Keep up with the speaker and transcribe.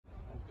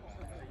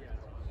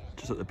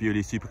Just at the Beaulie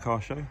SuperCar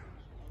show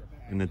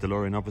in the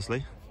DeLorean,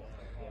 obviously.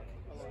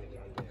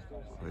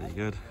 Really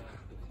good.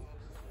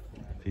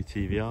 A few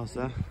TVRs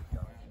there.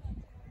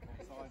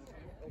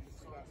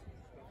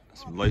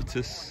 Some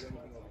Lotus.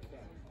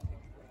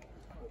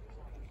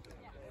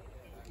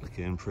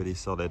 Looking pretty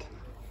solid.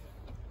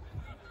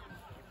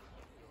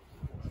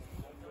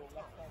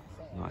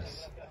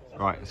 Nice.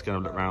 Right, let's go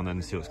and look around then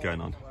and see what's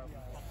going on.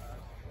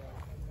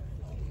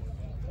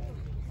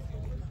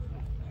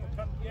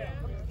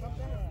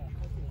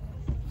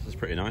 This is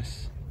pretty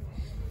nice.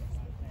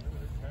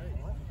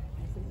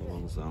 The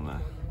ones down there.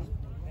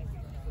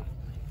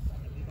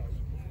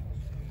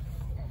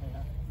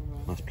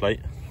 Nice plate.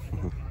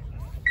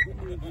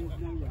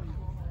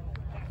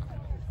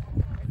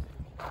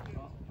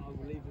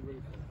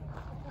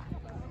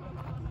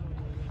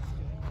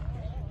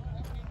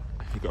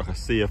 You've got like a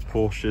sea of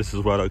Porsches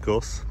as well, of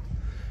course.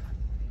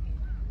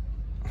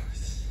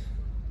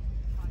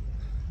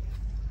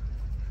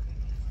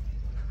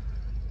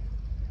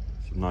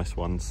 Some nice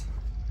ones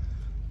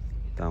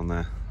down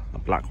there. The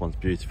black one's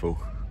beautiful.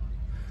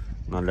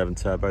 911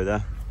 turbo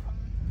there.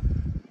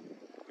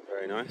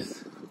 Very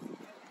nice.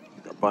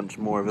 Got a bunch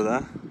more over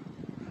there.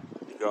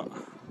 You've got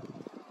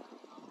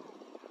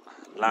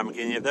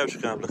Lamborghini over there, which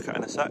we're going to look at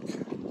in a sec.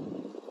 Some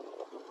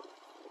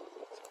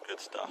good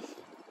stuff.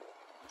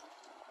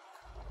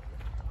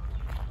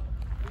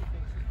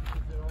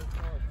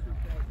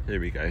 Here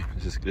we go.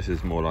 This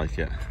is more like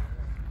it.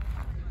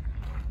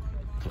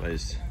 Look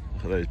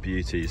at those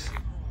beauties.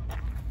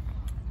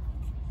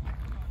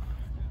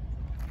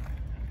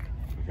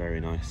 Very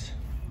nice.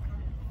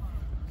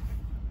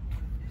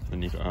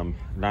 And you've got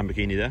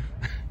Lamborghini there.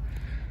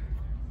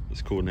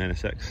 It's called an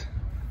NSX.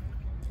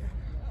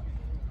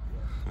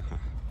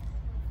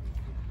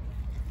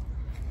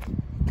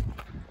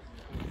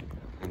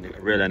 And you've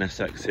got a real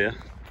NSX here.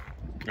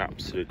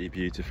 Absolutely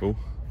beautiful.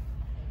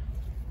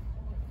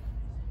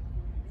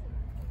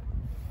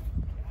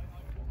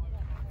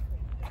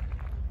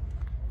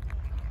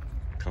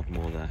 Couple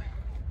more there.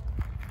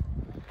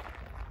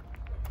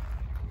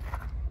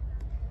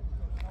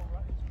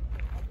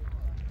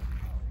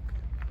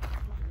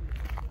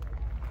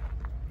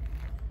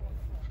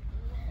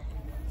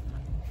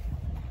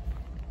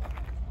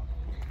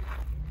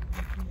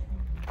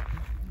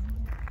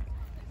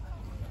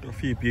 Got a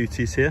few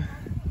beauties here.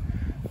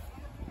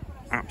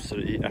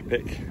 Absolutely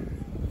epic.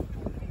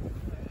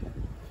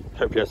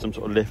 Hopefully there's some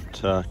sort of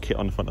lift kit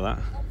on the front of that.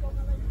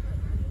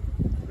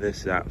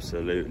 This is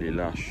absolutely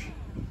lush.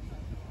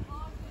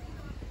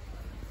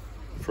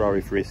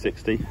 Ferrari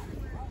 360.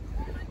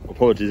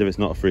 Apologies if it's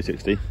not a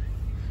 360,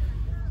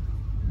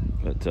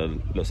 but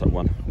looks like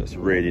one. Looks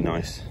really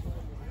nice.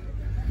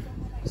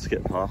 Let's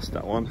get past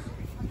that one.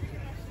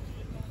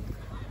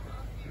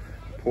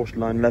 Porsche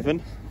line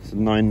 11. It's a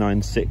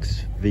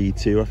 996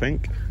 V2, I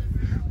think,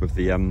 with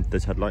the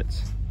those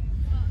headlights.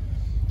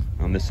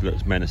 And this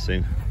looks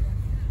menacing.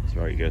 It's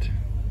very good.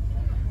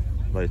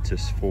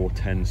 Lotus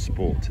 410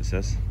 Sport, it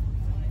says.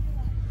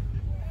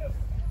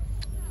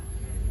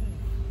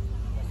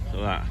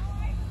 Look at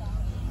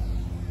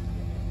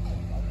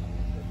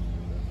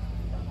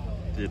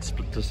that.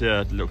 Just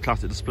a little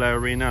classic display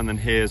arena, and then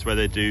here's where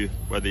they do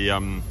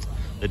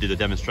the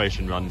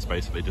demonstration runs,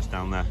 basically just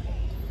down there.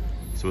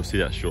 So we'll see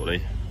that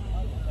shortly.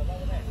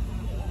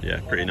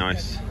 Yeah, pretty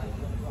nice.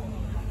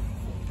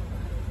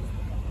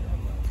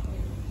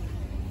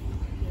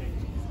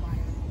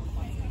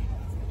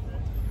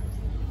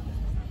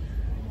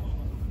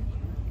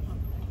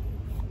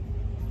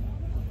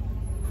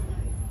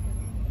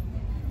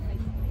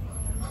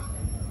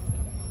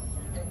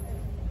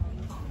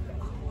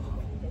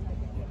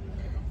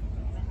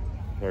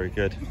 Very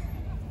good.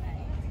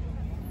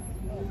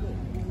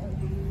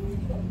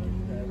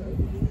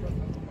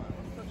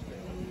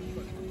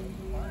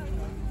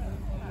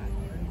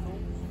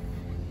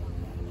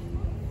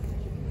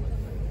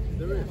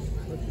 There is.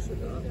 Like you said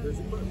that. There's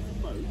a boat.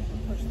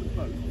 I pressed the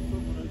boat.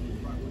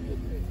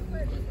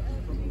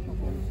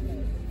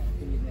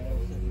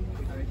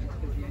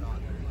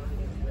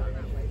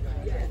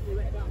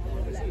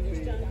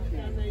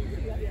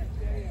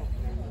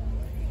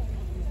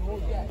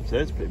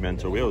 There's pretty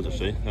mental wheels,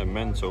 actually. They're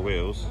mental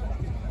wheels.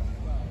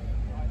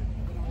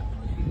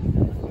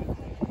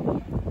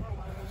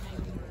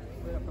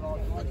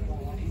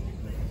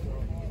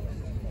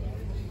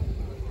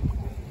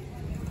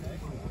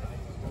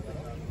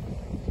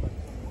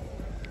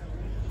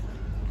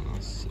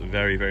 That's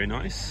very, very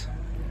nice.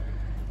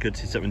 Good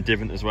to see something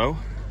different as well.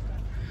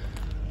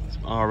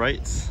 Some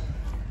R8s.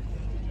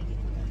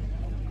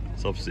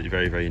 It's obviously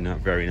very, very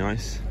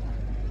nice.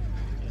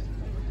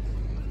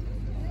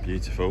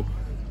 Beautiful.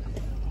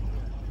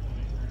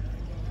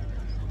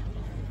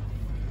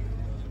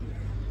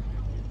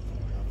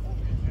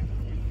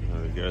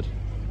 Very good.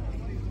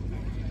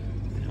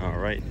 All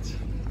right.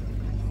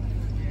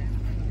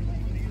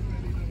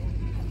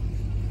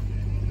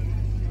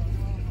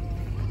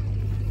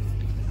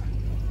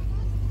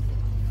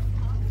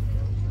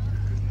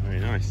 Very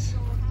nice.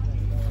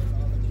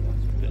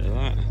 Bit of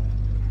that.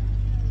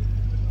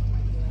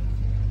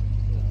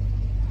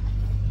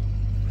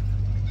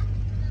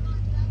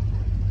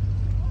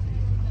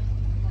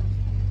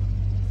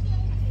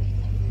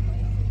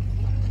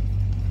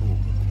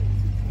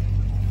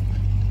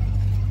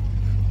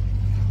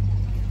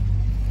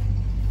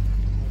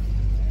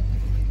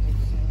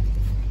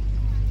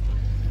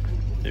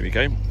 Here we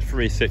go,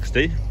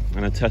 360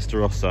 and a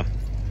Testarossa.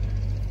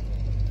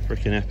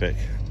 Freaking epic.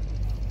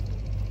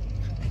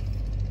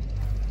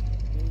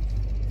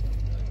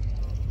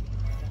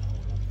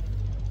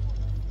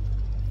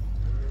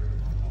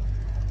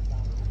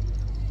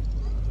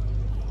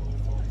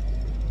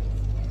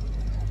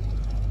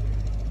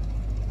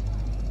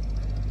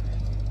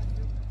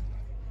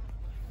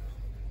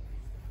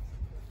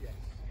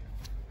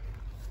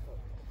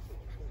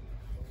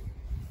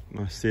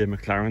 Nice sea of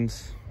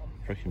McLarens,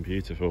 freaking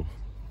beautiful.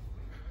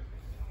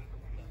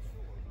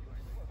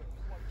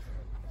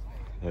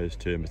 Those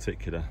two in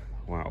particular,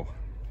 wow.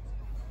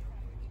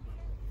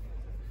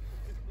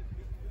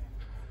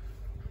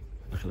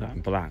 Look at that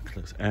in black,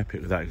 looks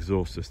epic with that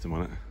exhaust system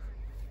on it.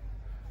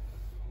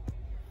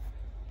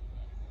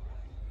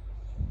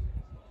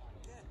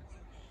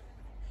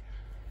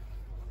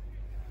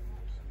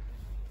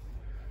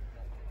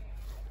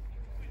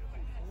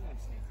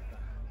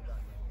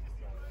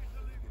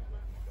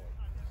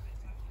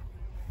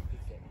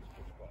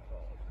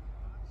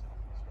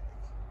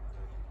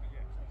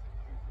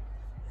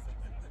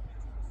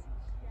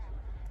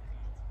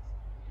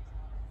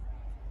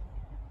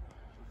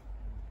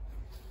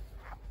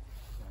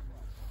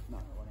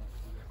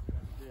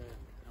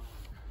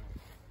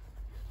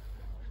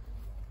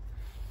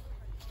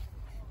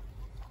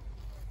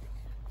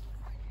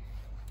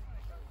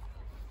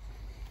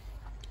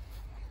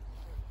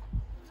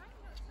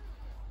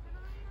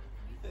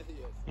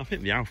 I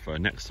think the Alpha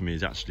next to me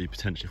is actually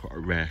potentially quite a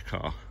rare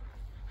car.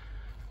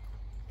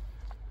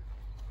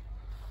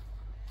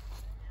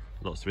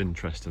 Lots of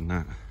interest in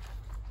that.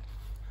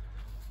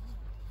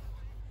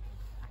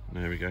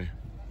 There we go.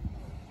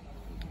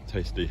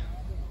 Tasty.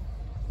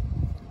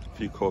 A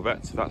few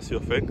Corvettes if that's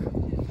your thing.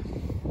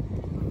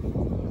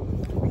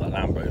 That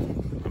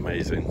Lambo,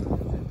 amazing.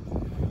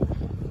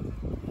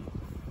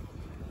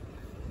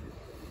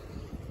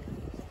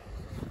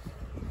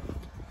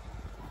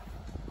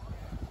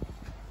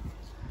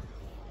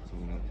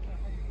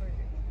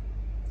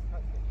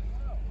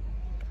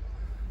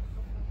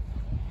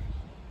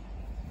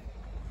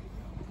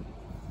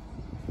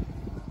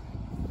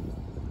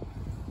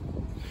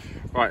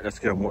 Right, let's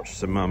go and watch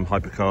some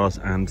hypercars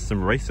and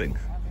some racing.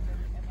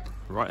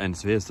 Right, and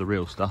so here's the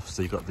real stuff.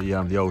 So you've got the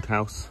old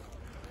house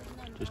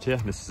just here.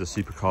 This is the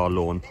supercar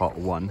lawn, part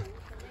 1. And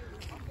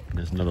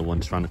there's another one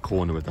just around the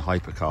corner with the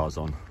hypercars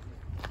on.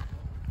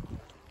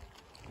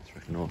 It's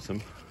freaking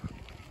awesome.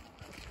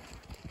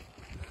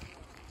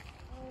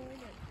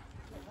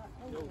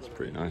 It's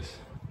pretty nice.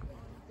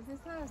 Is this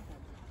hers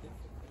then?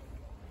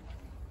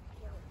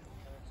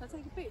 Shall I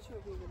take a picture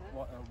of you with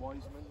it?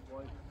 Wiseman?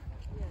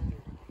 Yeah.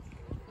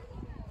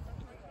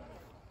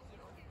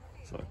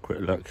 So a quick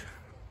look.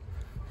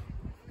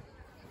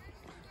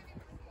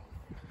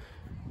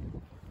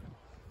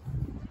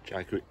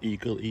 Jaguar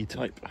Eagle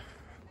E-Type.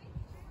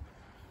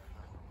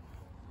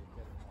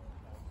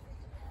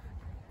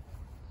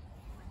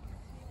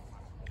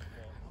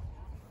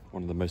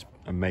 One of the most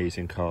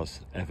amazing cars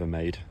ever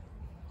made.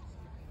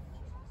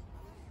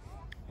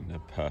 In a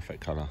perfect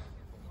colour.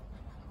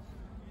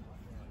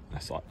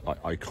 That's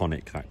like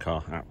iconic, that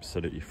car.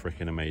 Absolutely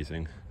freaking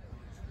amazing.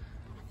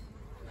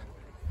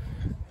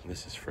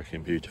 This is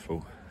freaking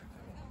beautiful.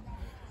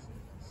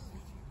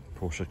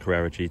 Porsche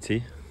Carrera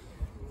GT.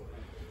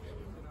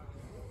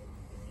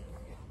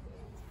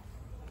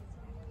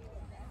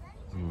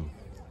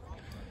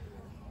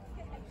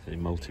 It's a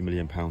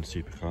multi-million-pound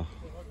supercar.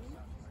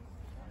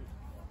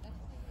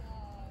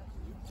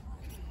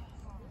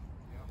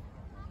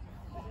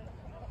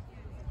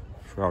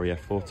 Ferrari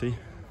F40.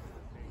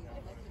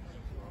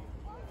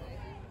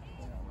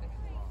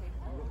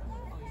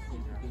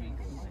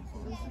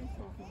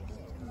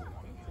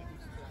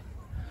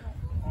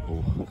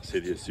 Oh, I can see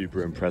the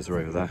Super Impreza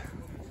over there.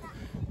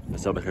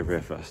 Let's have a look over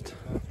here first.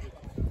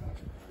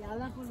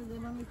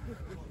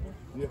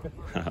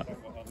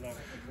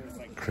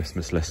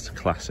 Christmas list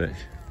classic.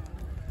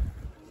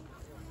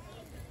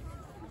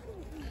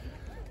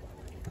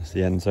 That's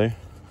the Enzo.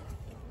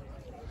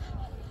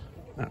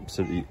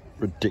 Absolutely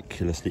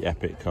ridiculously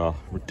epic car.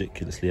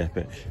 Ridiculously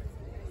epic.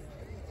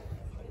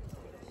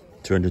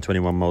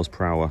 221 miles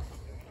per hour.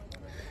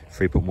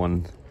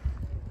 3.1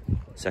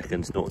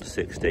 seconds 0 to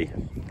 60.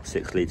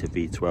 6 litre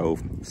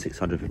V12.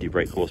 650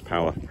 brake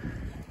horsepower.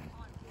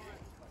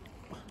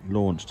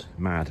 Launched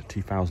mad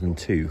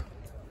 2002.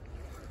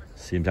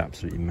 Seems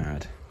absolutely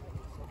mad.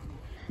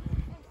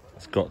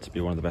 It's got to be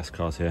one of the best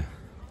cars here.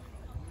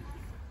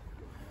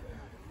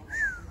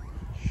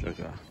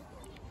 Sugar.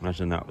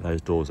 Imagine that with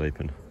those doors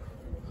open.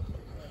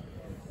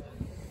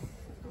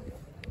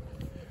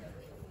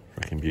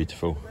 Freaking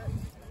beautiful.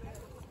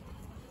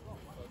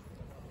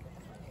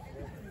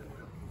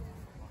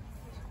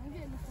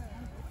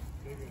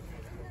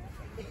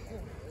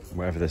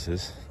 Wherever this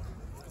is.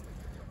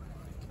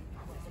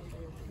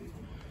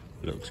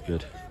 Looks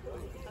good.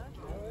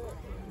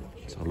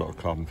 It's a lot of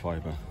carbon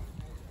fibre.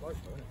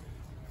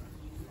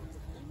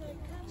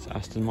 It's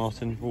Aston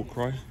Martin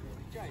Valkyrie.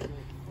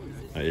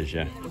 It is,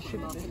 yeah.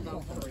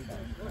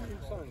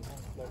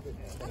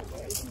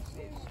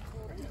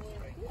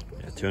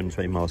 Yeah,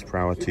 220 miles per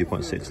hour,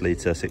 2.6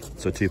 litre, so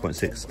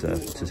 2.6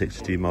 to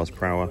 62 miles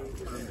per hour.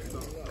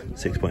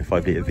 6.5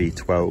 litre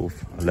V12,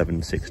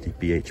 1160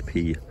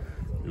 bhp,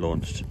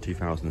 launched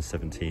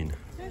 2017.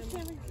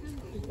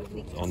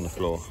 On the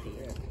floor.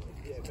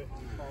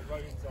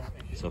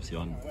 It's obviously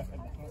on.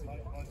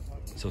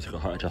 It's also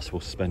got height adjustable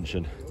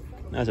suspension.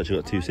 Now it's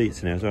actually got 2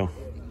 seats in here as well.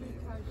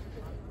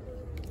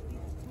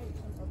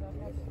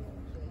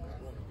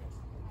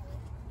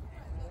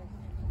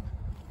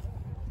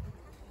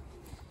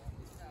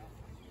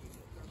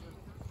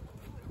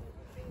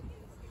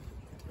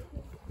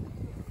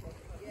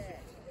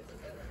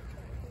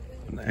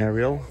 An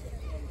aerial.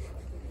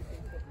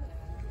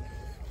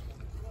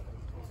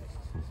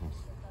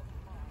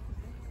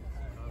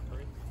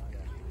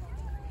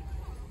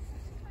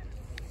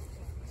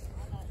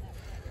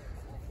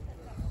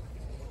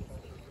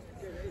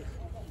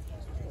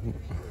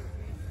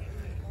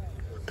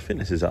 I think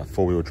this is that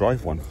 4-wheel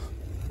drive one,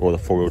 or the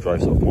 4-wheel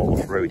drive sort of more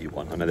off-roady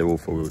one. I know they're all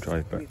 4-wheel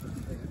drive, but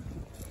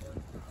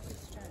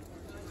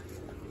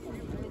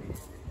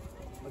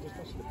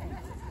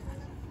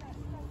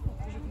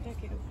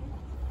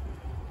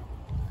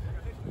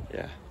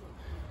yeah,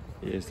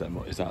 is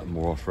that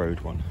more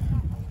off-road one?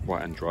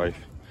 Right-hand drive,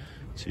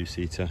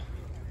 2-seater,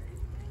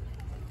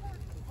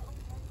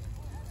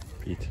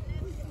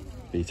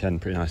 V10,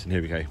 pretty nice. And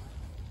here we go.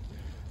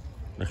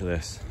 Look at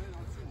this.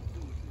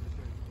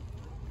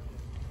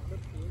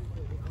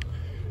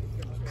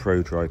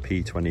 Pro Drive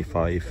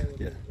P25,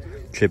 yeah,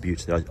 tribute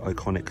to the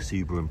iconic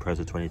Subaru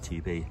Impreza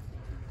 22B.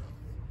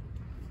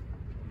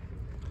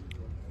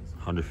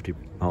 150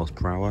 miles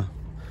per hour,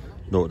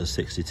 0 to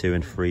 62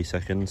 in 3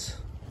 seconds,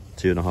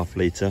 2.5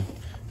 litre,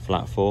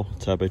 flat 4,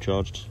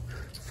 turbocharged,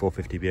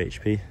 450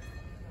 bhp.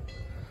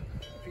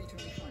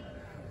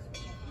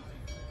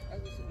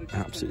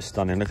 Absolutely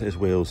stunning. Look at his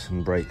wheels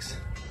and brakes,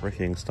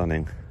 freaking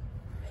stunning.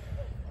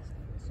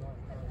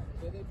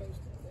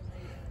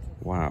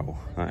 Wow,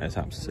 that is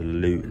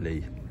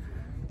absolutely,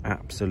 look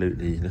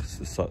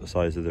at the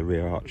size of the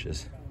rear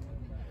arches.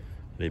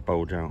 They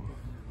bulge out.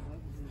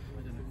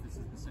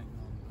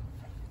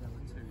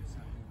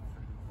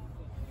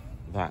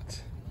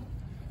 That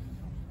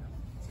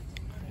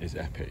is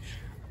epic.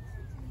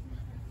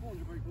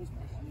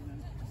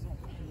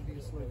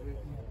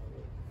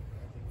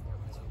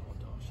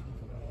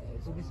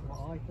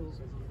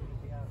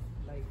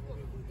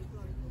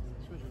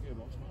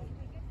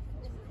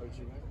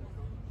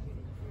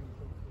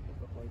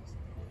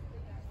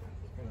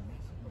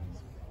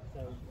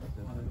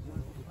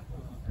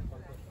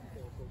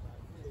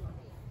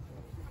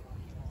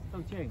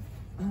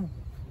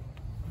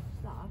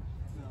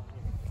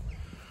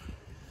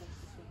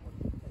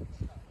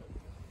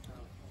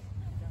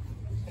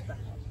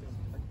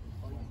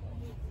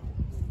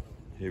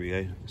 Here we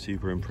go,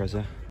 Subaru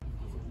Impreza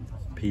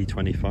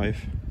P25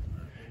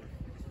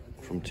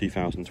 from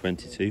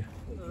 2022,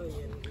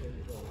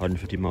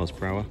 150 miles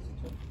per hour,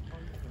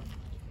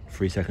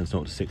 3 seconds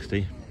 0 to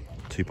 60,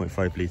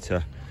 2.5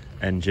 litre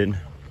engine,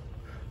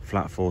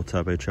 flat 4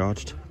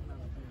 turbocharged.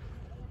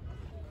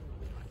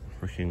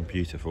 Freaking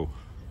beautiful.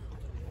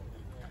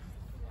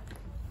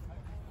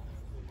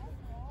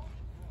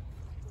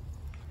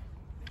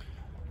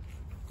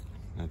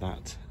 Now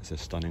that is a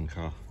stunning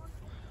car.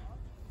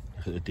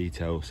 Look at the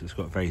details. It's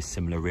got very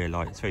similar rear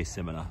lights, very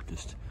similar,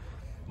 just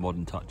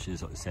modern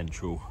touches like the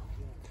central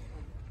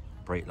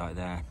brake light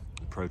there,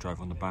 the Pro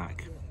Drive on the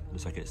back.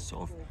 Looks like it's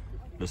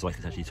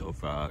actually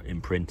sort of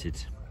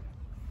imprinted.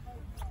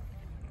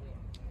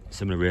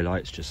 Similar rear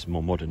lights, just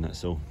more modern,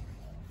 that's all.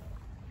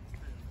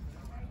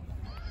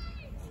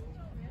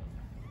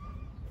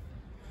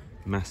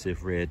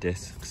 Massive rear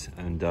discs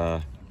and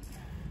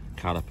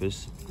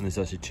calipers, and there's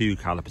actually 2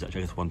 calipers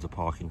actually. I guess one's a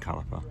parking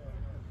caliper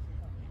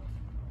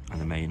and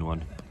the main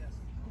one.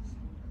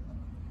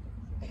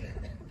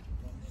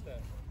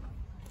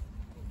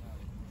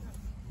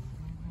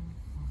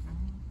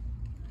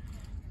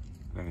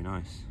 Very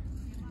nice.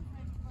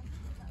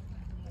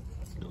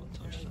 Little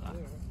touch to that.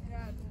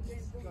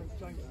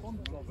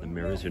 The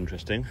mirror's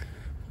interesting.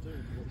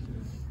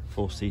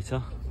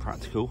 4-seater,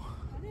 practical.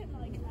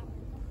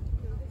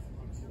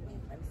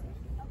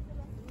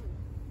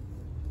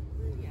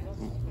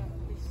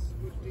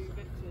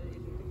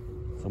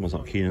 Someone's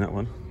not keen on that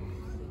one.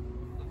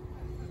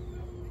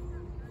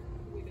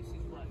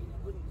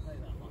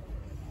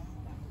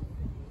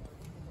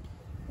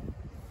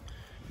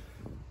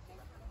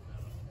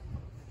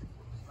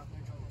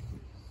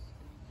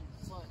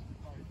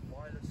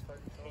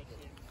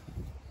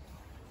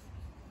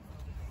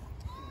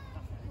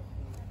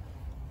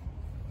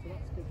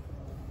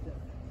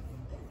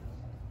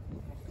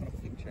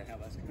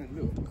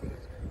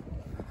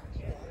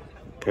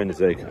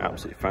 Koenigsegg,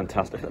 absolutely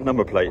fantastic. That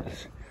number plate,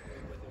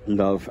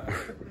 love,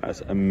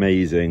 that's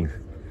amazing.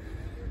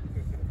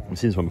 I've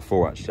seen this one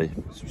before actually,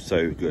 it's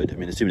so good. I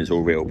mean, assuming it's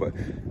all real, but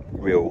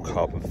real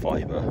carbon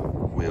fibre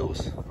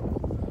wheels.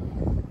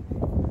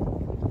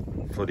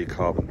 Fully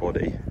carbon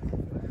body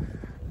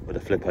with a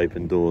flip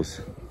open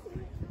doors.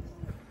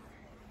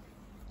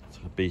 It's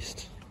a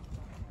beast.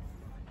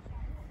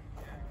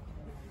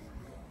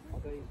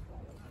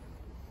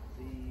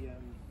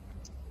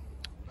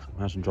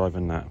 Imagine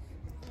driving that.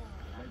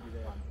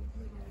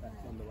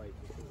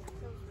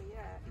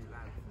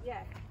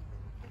 Yeah.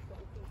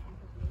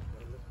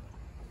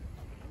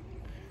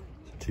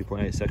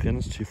 2.8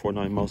 seconds,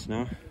 249 miles an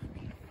hour.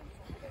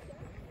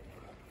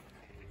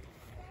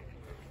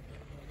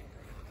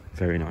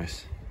 Very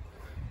nice.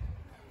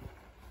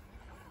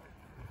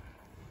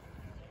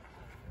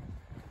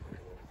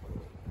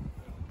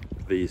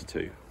 These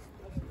two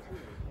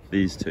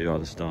are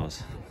the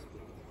stars.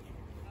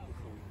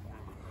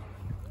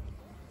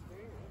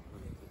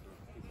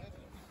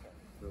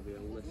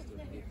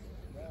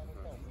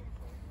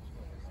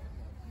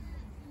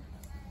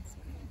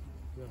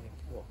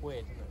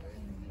 Weird, isn't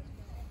it?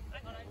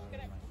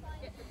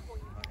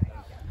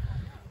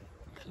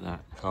 Look at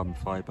that, carbon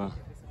fibre.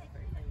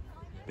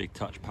 Big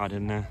touch pad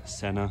in there,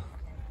 Senna.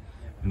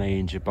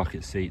 Manger,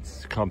 bucket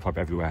seats, carbon fibre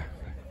everywhere.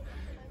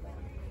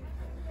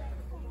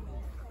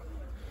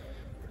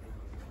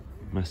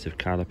 Massive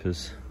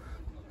calipers.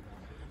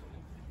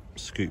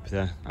 Scoop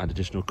there, add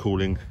additional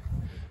cooling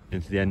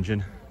into the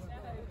engine.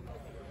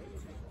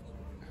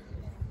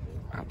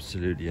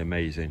 Absolutely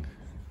amazing.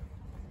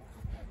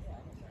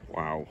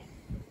 Wow.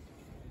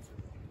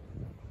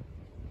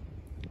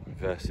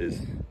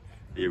 Versus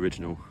the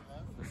original,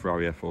 the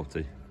Ferrari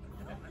F40.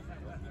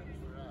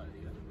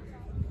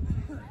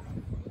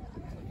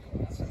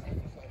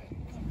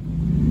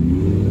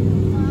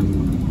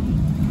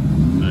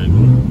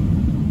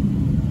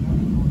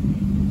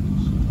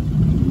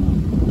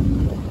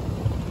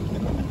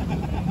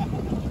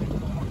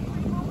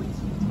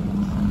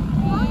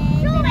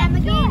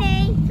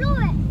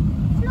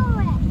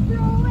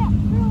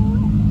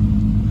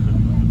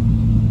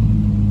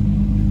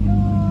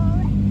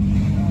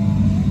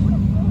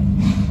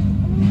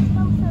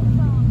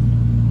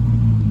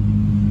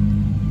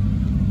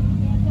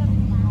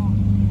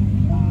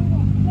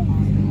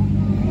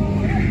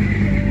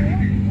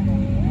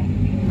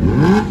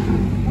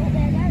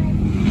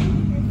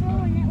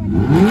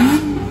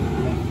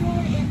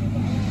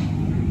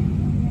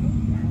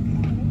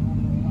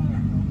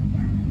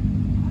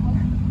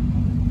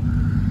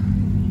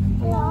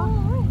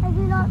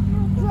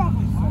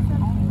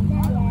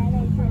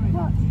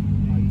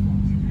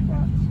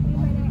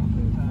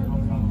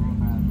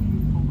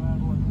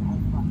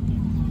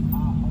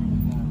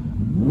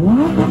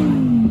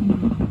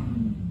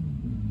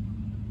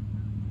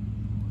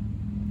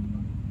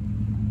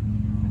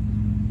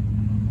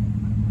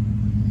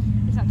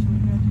 It's actually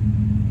good.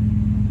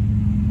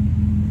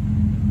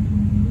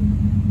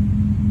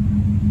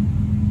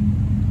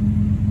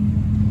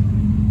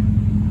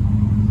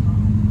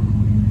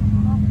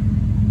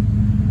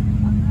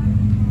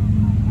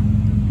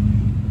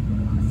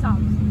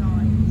 Sounds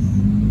nice.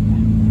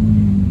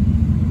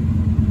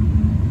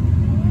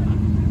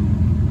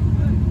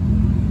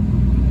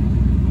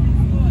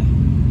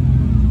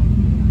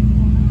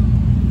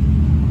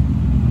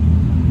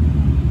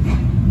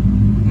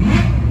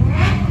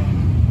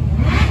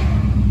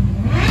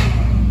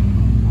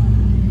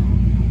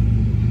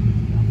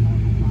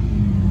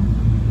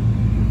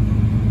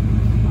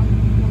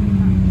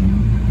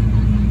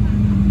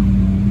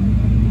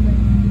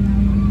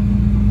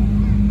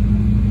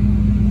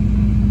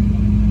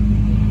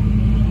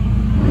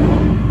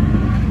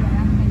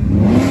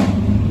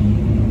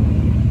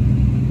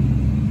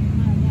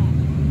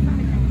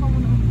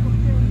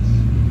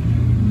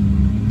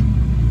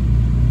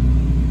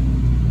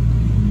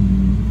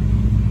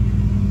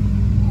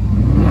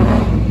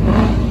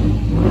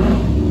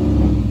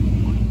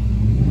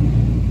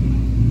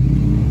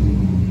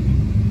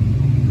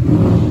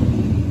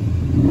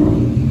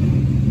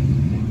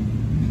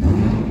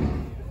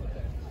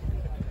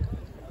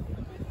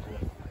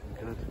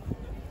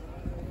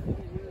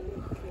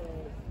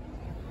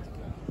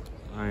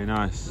 Very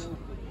nice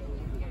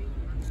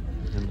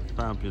and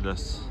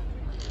fabulous.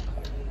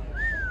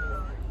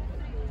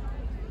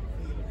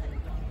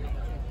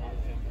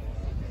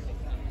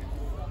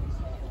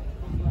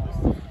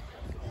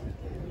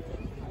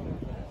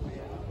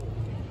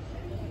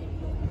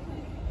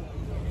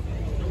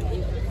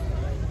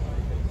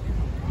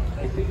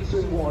 If it's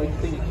in wide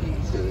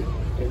thinking to,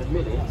 in a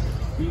minute,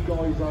 you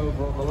guys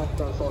over on the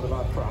left-hand side of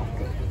our track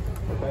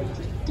are about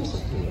to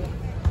disappear.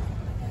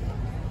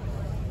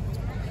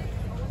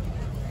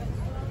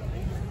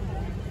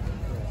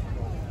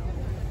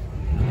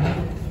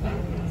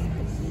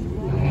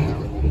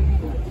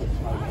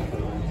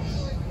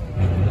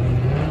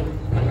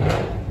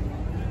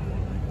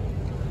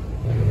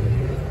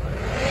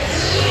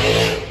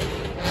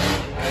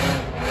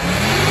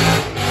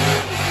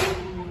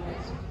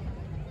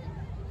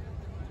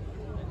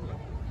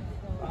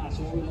 That's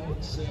what we like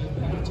to see.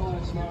 Better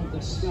tyres now with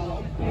the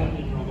scallop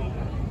burning rubber.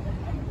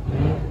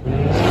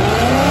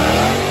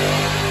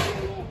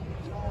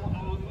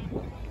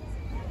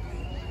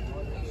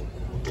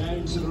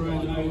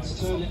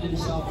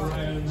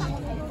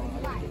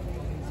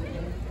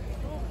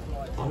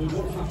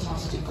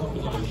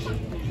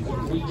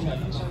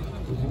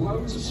 with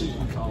loads of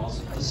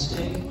supercars, a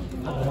stick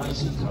and a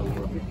racing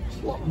Cobra.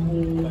 What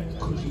more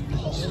could you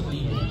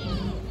possibly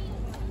need?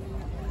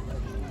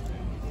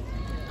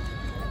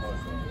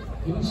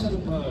 You said a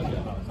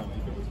burger.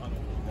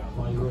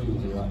 I agree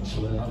with you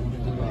actually, that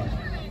wouldn't be bad.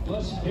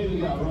 But here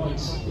we go,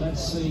 right,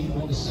 let's see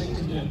what the stick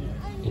can do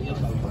in the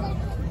Cobra.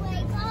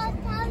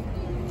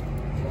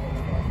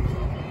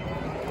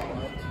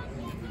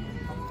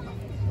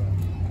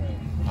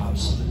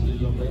 Absolutely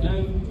lovely.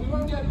 Now, we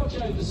won't get much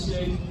out of the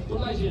stick,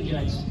 but ladies and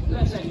gents,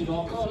 let's take it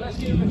off. Come on, let's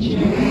give him a cheer.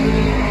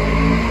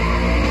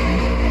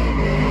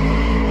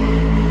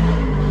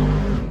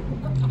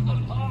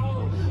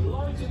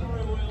 Light in the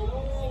rear wheel,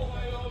 all the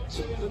way up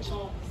to the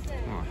top.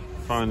 Oh,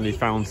 finally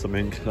found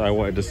something that I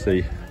wanted to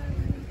see.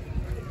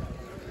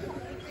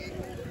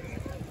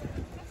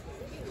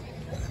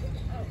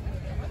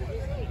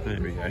 There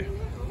we go. Did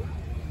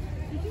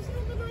you see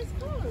all the nice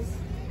cars?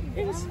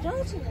 It was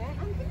starting there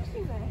and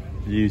finishing there.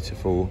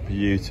 Beautiful,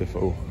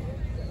 beautiful.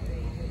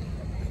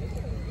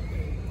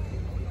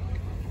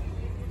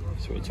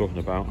 That's what we're talking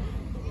about.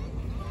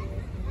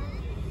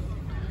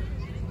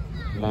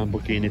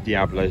 Lamborghini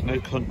Diablos. No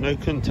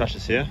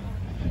Countachas here.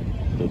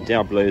 The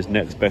Diablo is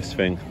next best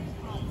thing.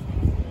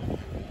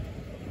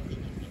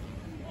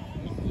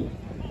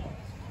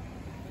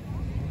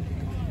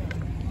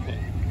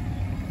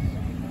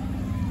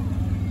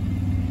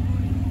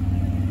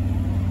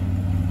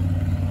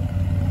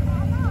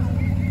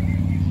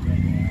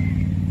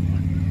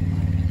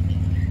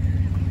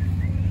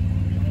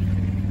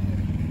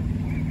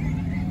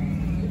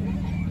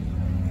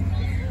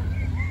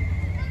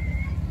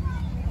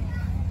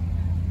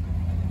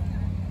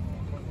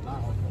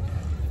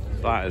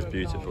 That is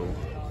beautiful.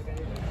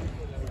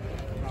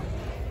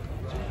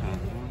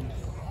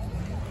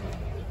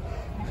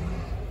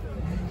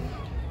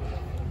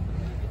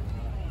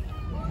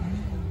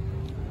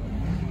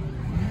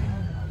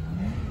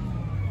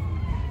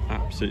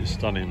 Absolutely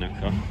stunning, that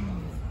car.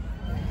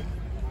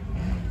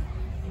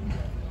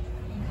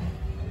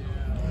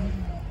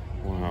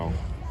 Wow.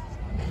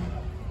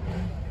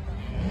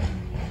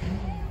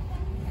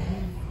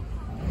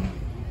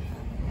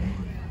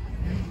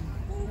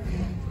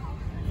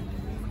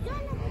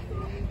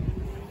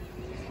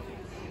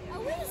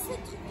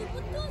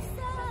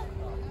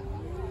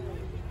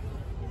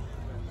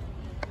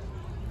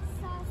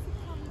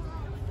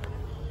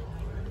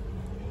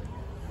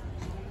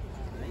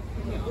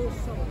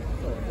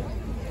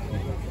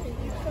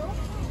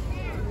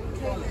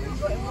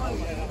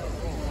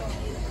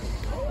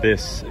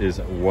 This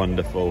is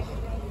wonderful.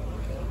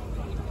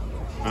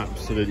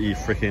 Absolutely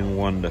freaking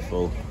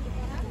wonderful.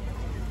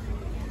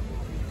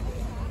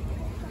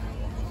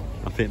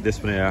 I think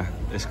this one here,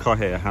 this car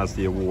here has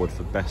the award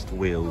for best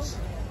wheels,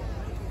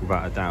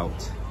 without a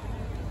doubt.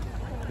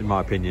 In my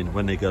opinion,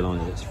 when they go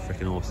on it, it's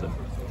freaking awesome.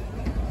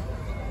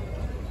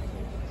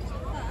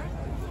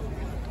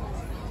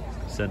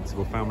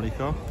 Sensible family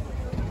car.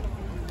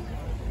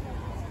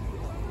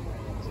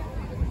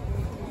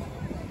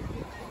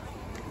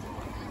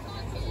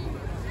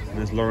 And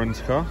there's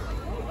Lauren's car.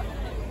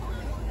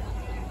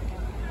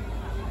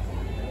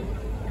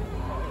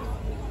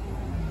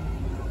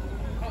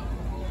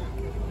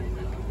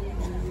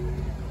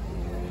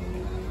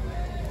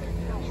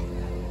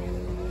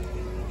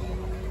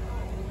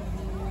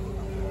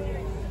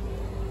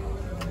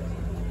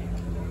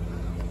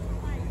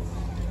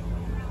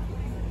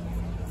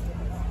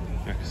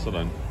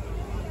 Excellent.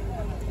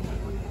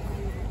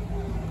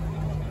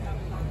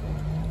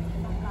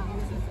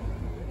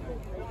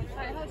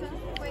 Right, hold on.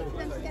 Wait for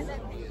them to get there.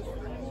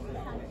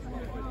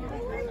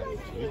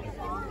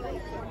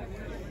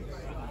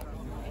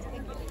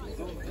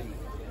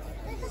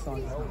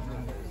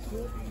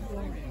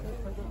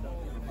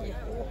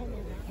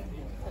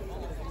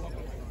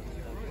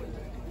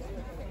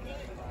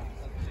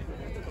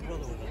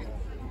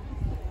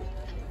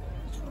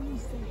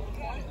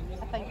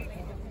 I think.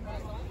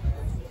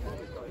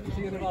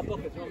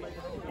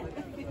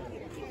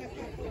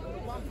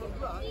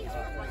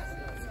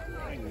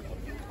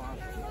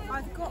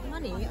 I've got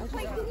money. I'll just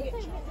get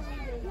it.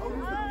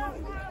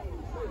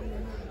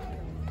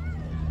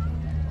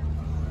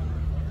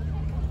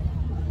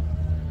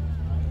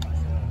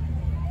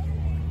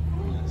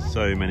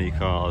 So many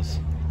cars.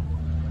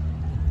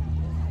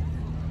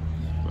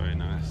 Very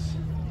nice.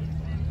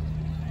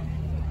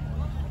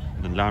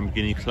 The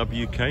Lamborghini Club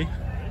UK.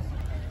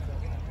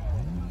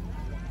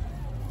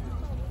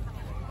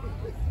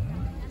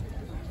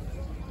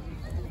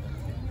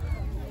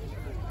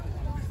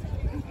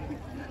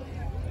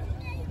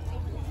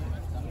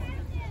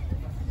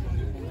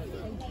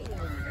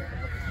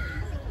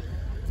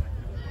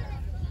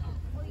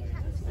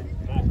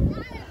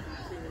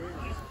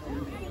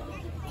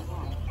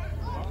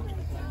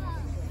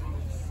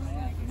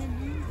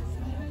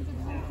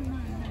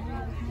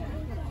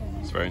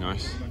 It's very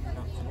nice.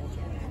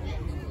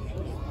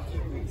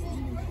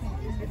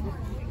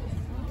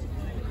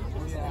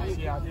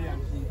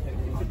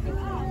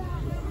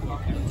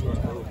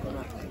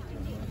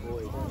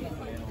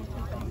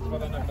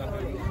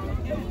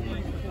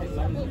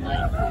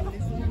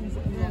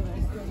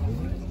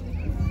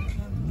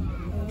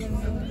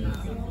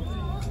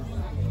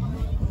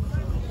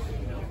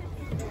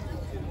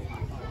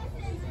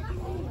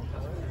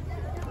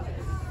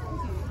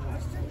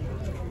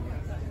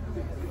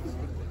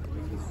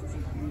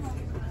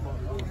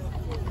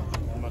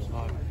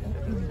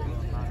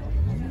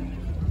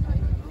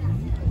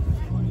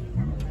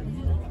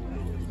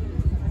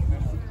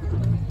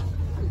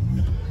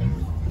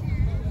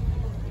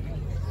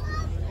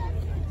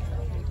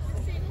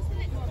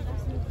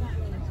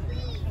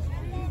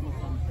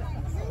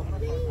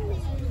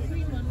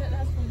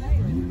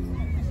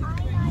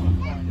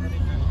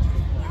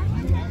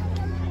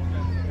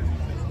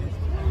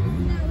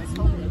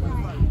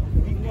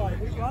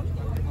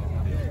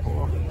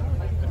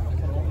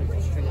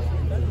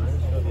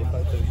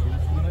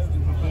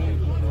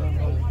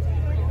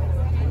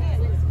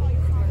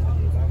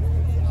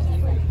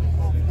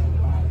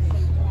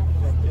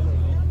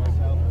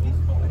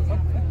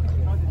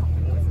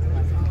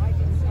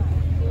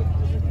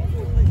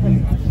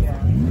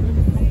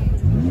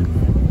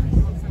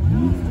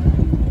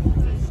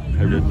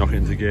 knock it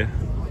into gear.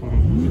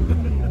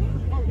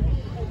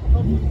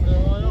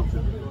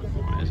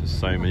 There's just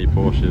so many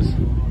Porsches.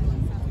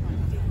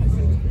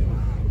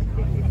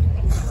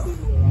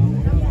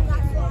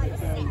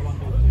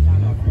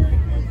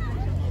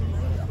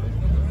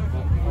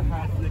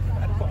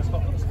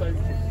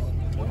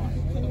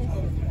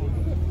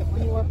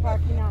 You were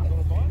parking out.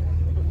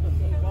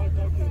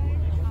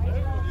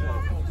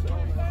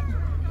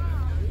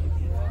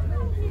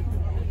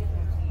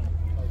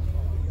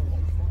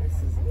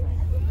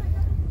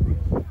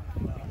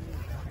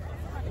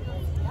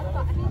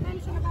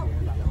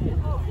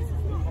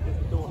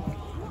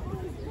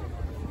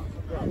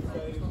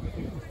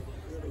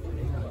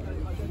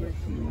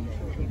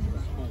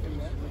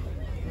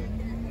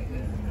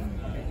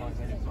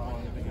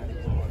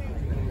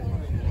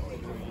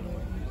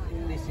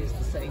 This is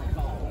the same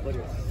car, but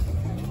it's...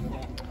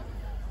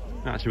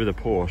 Actually, with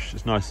a Porsche,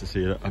 it's nice to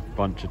see a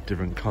bunch of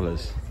different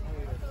colours.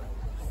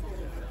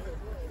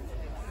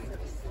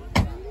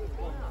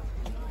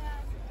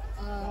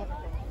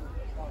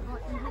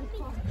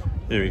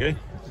 There we go.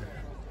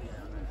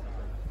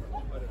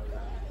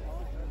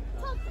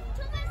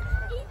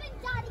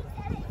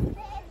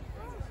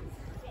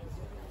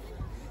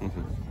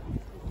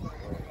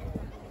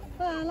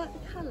 Well, I like the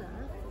colour.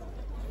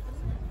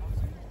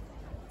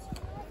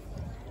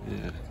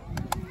 Yeah.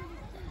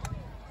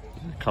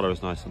 The colour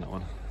is nice on that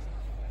one.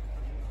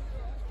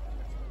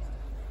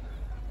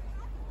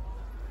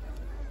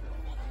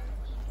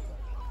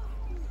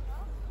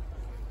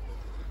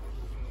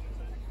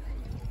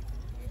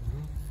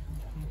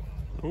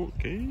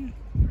 Okay.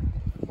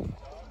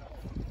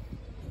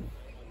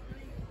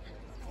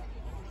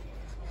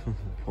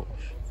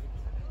 Porsche.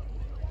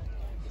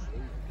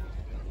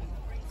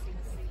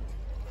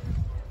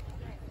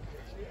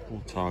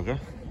 All Targa.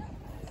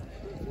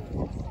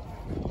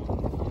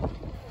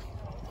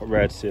 Quite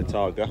rare to see a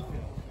Targa.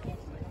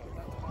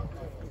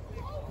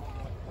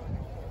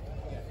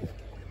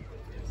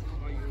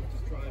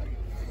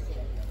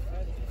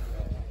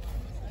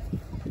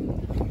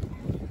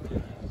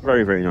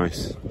 Very, very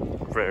nice.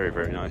 Very,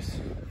 very nice.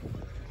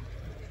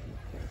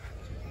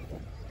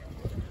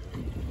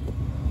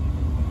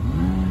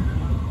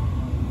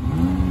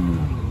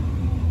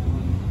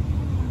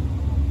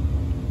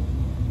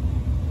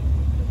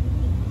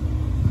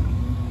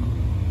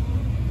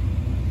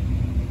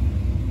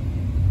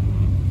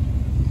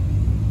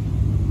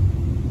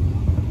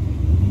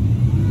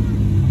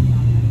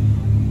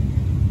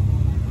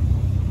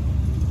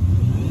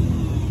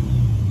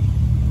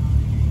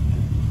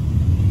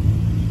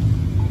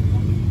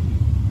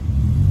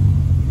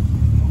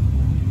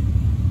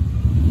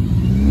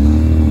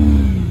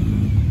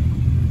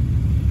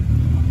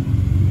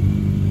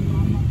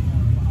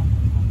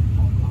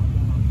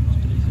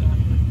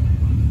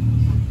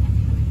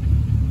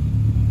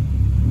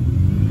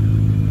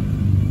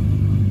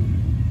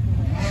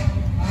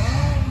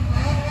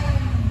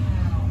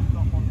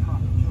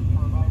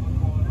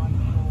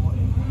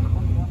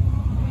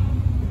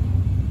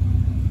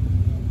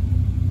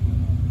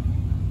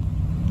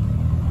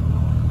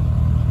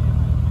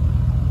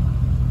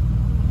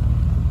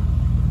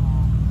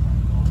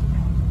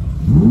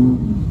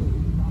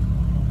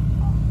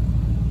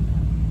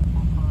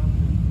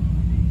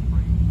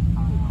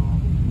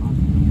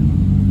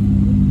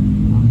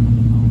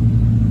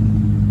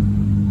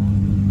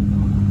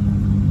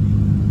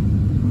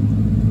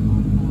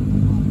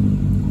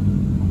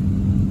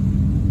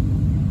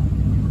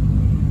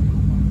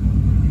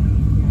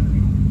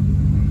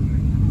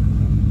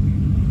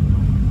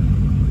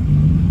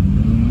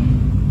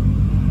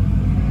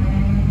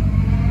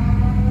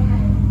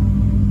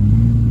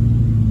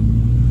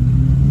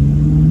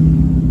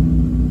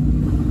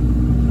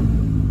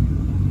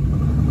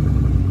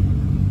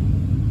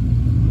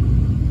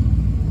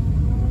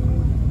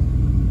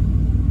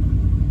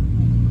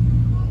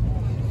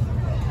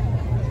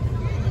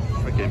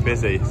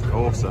 Busy, it's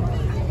awesome.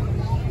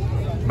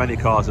 Many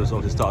cars have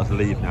sort of started to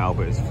leave now,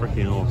 but it's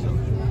freaking awesome.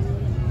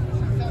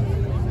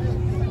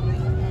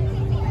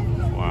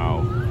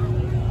 Wow.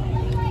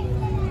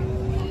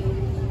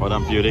 Well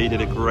done, Beaulie, you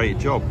did a great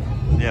job.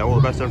 Yeah, all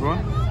the best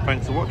everyone.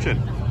 Thanks for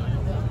watching.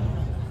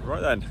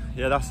 Right then,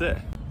 yeah, that's it.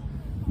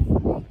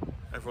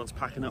 Everyone's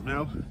packing up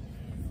now.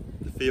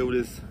 The field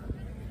is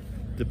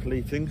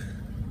depleting.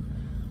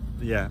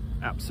 Yeah,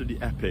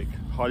 absolutely epic.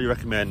 Highly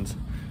recommend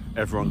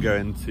everyone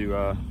going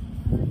to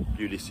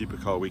Beaulie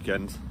SuperCar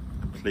weekend.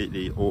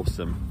 Completely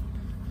awesome.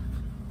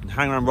 And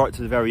hang around right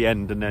to the very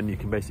end, and then you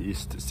can basically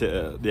just sit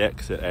at the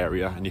exit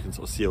area and you can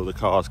sort of see all the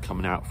cars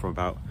coming out from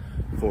about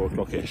 4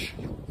 o'clock-ish.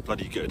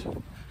 Bloody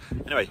good.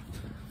 Anyway,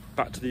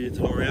 back to the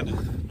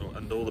DeLorean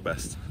and all the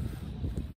best.